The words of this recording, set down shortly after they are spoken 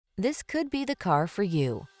This could be the car for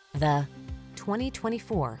you. The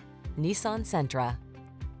 2024 Nissan Sentra.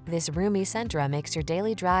 This roomy Sentra makes your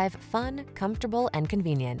daily drive fun, comfortable, and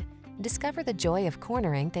convenient. Discover the joy of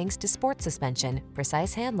cornering thanks to sport suspension,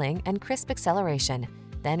 precise handling, and crisp acceleration.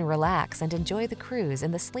 Then relax and enjoy the cruise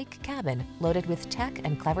in the sleek cabin loaded with tech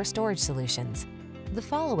and clever storage solutions. The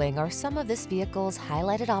following are some of this vehicle's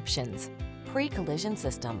highlighted options: pre-collision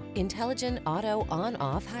system, intelligent auto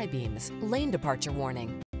on-off high beams, lane departure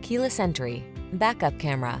warning, keyless entry, backup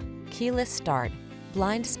camera, keyless start,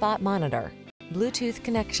 blind spot monitor, Bluetooth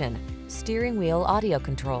connection, steering wheel audio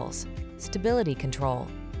controls, stability control.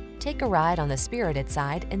 Take a ride on the spirited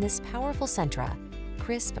side in this powerful Sentra.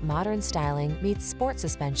 Crisp, modern styling meets sport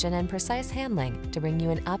suspension and precise handling to bring you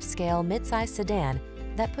an upscale midsize sedan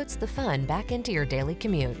that puts the fun back into your daily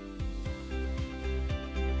commute.